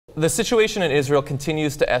The situation in Israel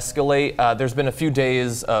continues to escalate. There's been a few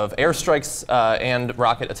days of airstrikes and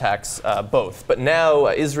rocket attacks, both. But now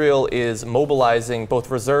Israel is mobilizing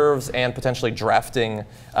both reserves and potentially drafting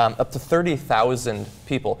up to 30,000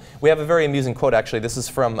 people. We have a very amusing quote, actually. This is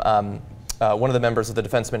from one of the members of the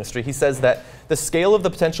defense ministry. He says that the scale of the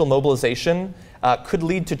potential mobilization could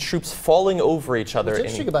lead to troops falling over each other. What's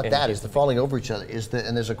interesting about that is the falling over each other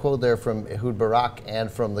and there's a quote there from Ehud Barak and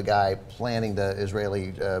from the guy planning, the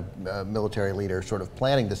Israeli military leader sort of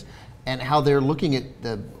planning this, and how they're looking at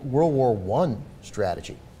the World War I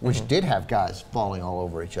strategy, which did have guys falling all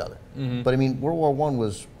over each other. But I mean, World War I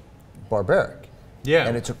was barbaric. Yeah,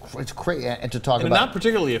 and it's crazy. And to talk about not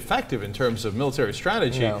particularly effective in terms of military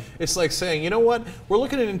strategy. No. It's like saying, you know what, we're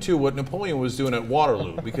looking into what Napoleon was doing at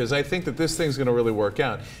Waterloo because I think that this thing's going to really work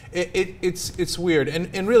out. It's weird,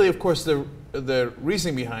 and really, of course, the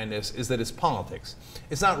reasoning behind this is that it's politics.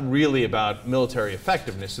 It's not really about military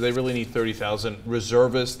effectiveness. So they really need 30,000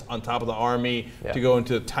 reservists on top of the army to go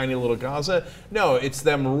into tiny little Gaza? No, it's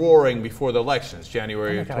them roaring before the elections,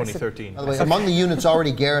 January of 2013. By the way, among the units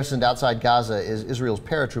already garrisoned outside Gaza is Israel's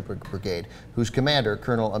paratrooper brigade, whose commander,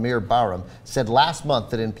 Colonel Amir Bahram, said last month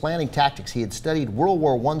that in planning tactics he had studied World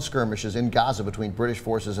War I skirmishes in Gaza between British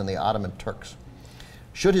forces and the Ottoman Turks.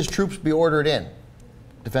 Should his troops be ordered in,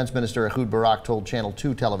 Defense Minister Ehud Barak told Channel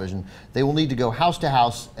 2 television, they will need to go house to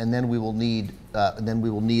house, and then we will need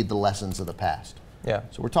the lessons of the past. Yeah.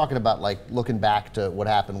 So we're talking about like looking back to what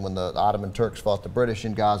happened when the Ottoman Turks fought the British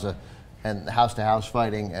in Gaza, and house to house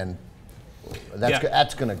fighting, and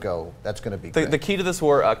that's going to be the key to this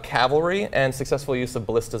war: cavalry and successful use of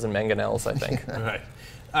ballistas and mangonels, I think. Right.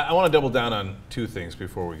 I want to double down on two things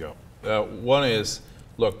before we go. One is,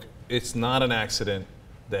 look, it's not an accident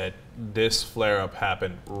that this flare-up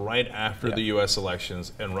happened right after the U.S.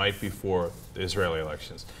 elections and right before the Israeli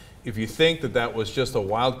elections. If you think that that was just a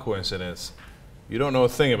wild coincidence, you don't know a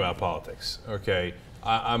thing about politics. Okay,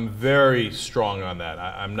 I'm very strong on that.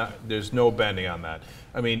 I'm not. There's no bending on that.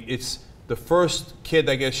 I mean, it's the first kid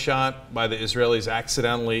that gets shot by the Israelis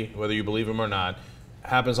accidentally, whether you believe him or not,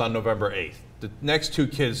 happens on November 8th. The next two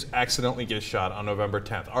kids accidentally get shot on November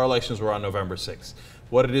 10th. Our elections were on November 6th.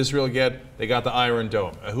 What did Israel get? They got the Iron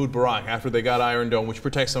Dome. Ehud Barak, after they got Iron Dome, which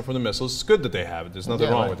protects them from the missiles, it's good that they have it. There's nothing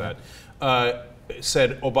wrong with that.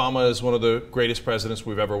 Said Obama is one of the greatest presidents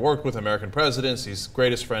we've ever worked with, American presidents. He's the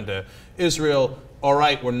greatest friend to Israel. All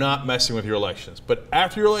right, we're not messing with your elections. But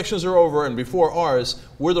after your elections are over and before ours,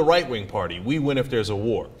 we're the right-wing party. We win if there's a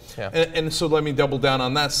war. Yeah. And so let me double down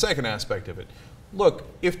on that second aspect of it. Look,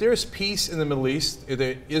 if there's peace in the Middle East,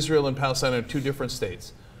 Israel and Palestine are two different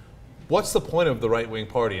states. What's the point of the right-wing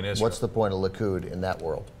party in Israel? What's the point of Likud in that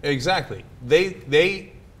world? Exactly.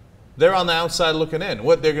 They're on the outside looking in.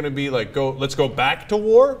 What, they're going to be like, let's go back to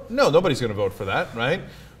war? No, nobody's going to vote for that, right?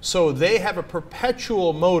 So they have a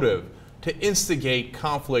perpetual motive to instigate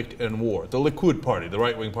conflict and war. The Likud party, the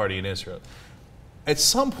right-wing party in Israel. At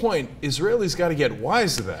some point, Israelis got to get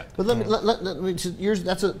wise to that. But let me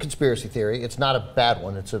that's a conspiracy theory. It's not a bad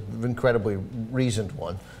one. It's an incredibly reasoned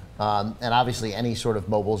one. And obviously, any sort of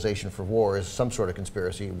mobilization for war is some sort of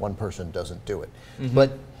conspiracy. One person doesn't do it.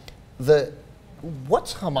 But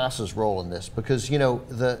what's Hamas's role in this? Because, you know,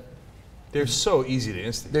 they're so easy to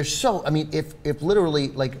instigate. They're so, I mean, if literally,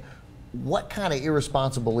 like, what kind of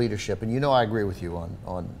irresponsible leadership, and you know I agree with you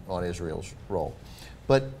on Israel's role,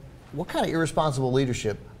 but what kind of irresponsible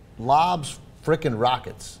leadership lobs frickin'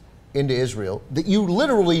 rockets into Israel that you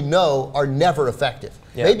literally know are never effective?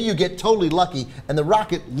 Yeah. Maybe you get totally lucky and the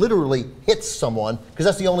rocket literally hits someone, because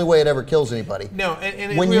that's the only way it ever kills anybody. No,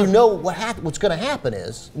 and when you know what's going to happen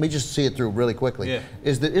is, let me just see it through really quickly,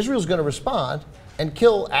 is that Israel's going to respond and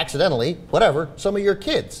kill accidentally, whatever, some of your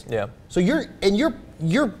kids. Yeah. So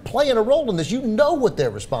you're playing a role in this. You know what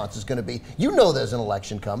their response is going to be. You know there's an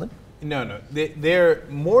election coming. No, they're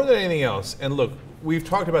more than anything else. And look, we've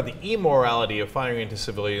talked about the immorality of firing into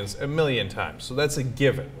civilians a million times. So that's a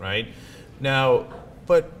given, right? Now,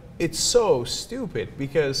 but it's so stupid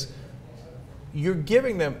because you're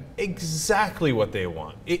giving them exactly what they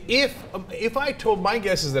want. If I told, my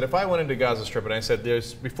guess is that if I went into Gaza Strip and I said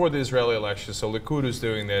there's, before the Israeli election, so Likud is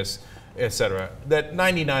doing this, etc., that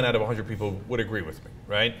 99 out of 100 people would agree with me,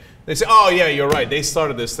 right? They say, oh yeah, you're right, they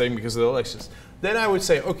started this thing because of the elections. Then I would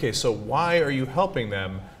say, okay, so why are you helping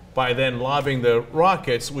them by then lobbing the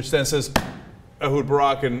rockets, which then says Ehud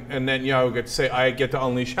Barak and Netanyahu get to say, I get to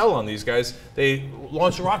unleash hell on these guys. They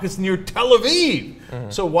launch rockets near Tel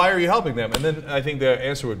Aviv. So why are you helping them? And then I think the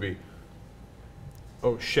answer would be,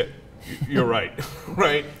 oh shit, You're right,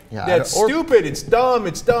 right? Yeah, That's stupid. It's dumb.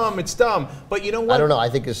 It's dumb. It's dumb. But you know what? I don't know. I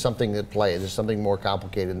think there's something at play. There's something more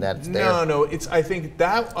complicated than that. It's there. No. I think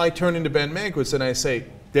that I turn into Ben Mankiewicz and I say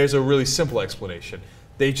there's a really simple explanation.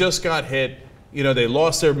 They just got hit. You know, they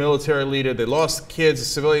lost their military leader. They lost kids,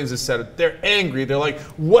 civilians, etc. They're angry. They're like,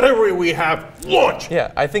 whatever we have, launch.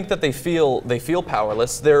 Yeah, I think that they feel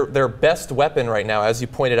powerless. Their best weapon right now, as you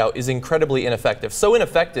pointed out, is incredibly ineffective. So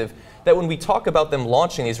ineffective that when we talk about them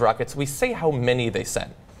launching these rockets, we say how many they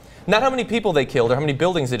sent. Not how many people they killed or how many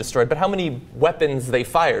buildings they destroyed, but how many weapons they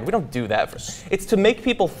fired. We don't do that. It's to make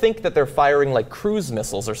people think that they're firing like cruise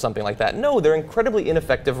missiles or something like that. No, they're incredibly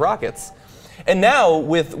ineffective rockets. And now,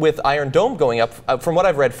 with Iron Dome going up, from what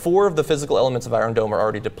I've read, 4 of the physical elements of Iron Dome are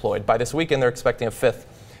already deployed. By this weekend, they're expecting a 5th.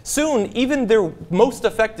 Soon, even their most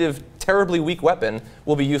effective, terribly weak weapon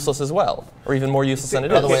will be useless as well, or even more useless than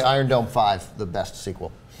it is. By the way, Iron Dome 5, the best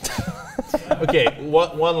sequel. Okay,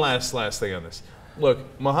 one last thing on this. Look,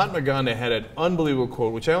 Mahatma Gandhi had an unbelievable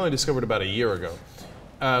quote, which I only discovered about a year ago.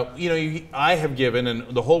 I have given,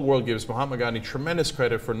 and the whole world gives Mahatma Gandhi tremendous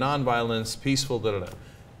credit for nonviolence, peaceful, da-da-da.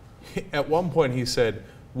 At one point he said,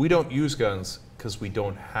 we don't use guns because we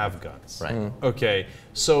don't have guns. Right. Okay,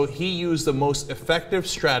 so he used the most effective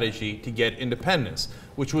strategy to get independence,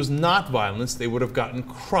 which was not violence. They would have gotten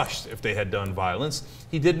crushed if they had done violence.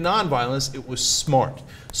 He did nonviolence. It was smart.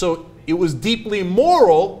 So it was deeply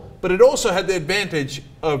moral, but it also had the advantage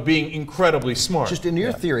of being incredibly smart. Just in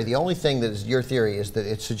your theory, the only thing that is your theory is that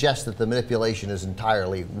it suggests that the manipulation is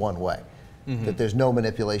entirely one way. That there's no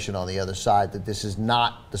manipulation on the other side, that this is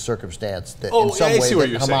not the circumstance that in some way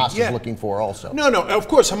that Hamas is looking for also. No, of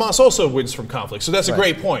course, Hamas also wins from conflict, so that's a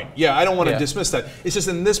great point. Yeah, I don't want to dismiss that. It's just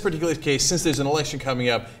in this particular case, since there's an election coming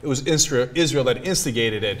up, it was Israel that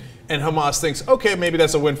instigated it, and Hamas thinks, okay, maybe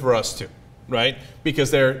that's a win for us too, right?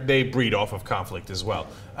 Because they breed off of conflict as well.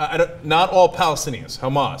 Not all Palestinians,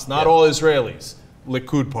 Hamas, not all Israelis,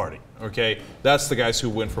 Likud party, okay? That's the guys who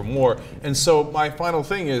win from war. And so my final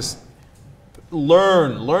thing is,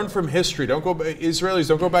 learn from history. Israelis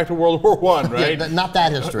don't go back to World War I, right? Yeah, not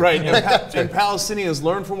that history. Right, and Palestinians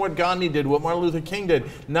learn from what Gandhi did, what Martin Luther King did,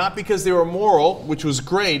 not because they were moral, which was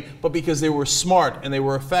great, but because they were smart and they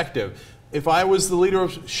were effective. If I was the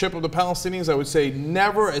leadership of the Palestinians, I would say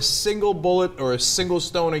never a single bullet or a single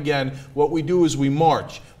stone again. What we do is we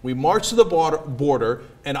march. We march to the border,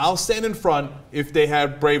 and I'll stand in front if they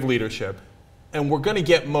have brave leadership. And we're going to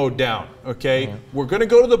get mowed down, okay? We're going to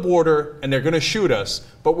go to the border, and they're going to shoot us,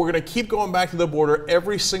 but we're going to keep going back to the border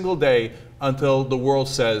every single day until the world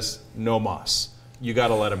says, no mas. You got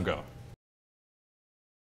to let them go.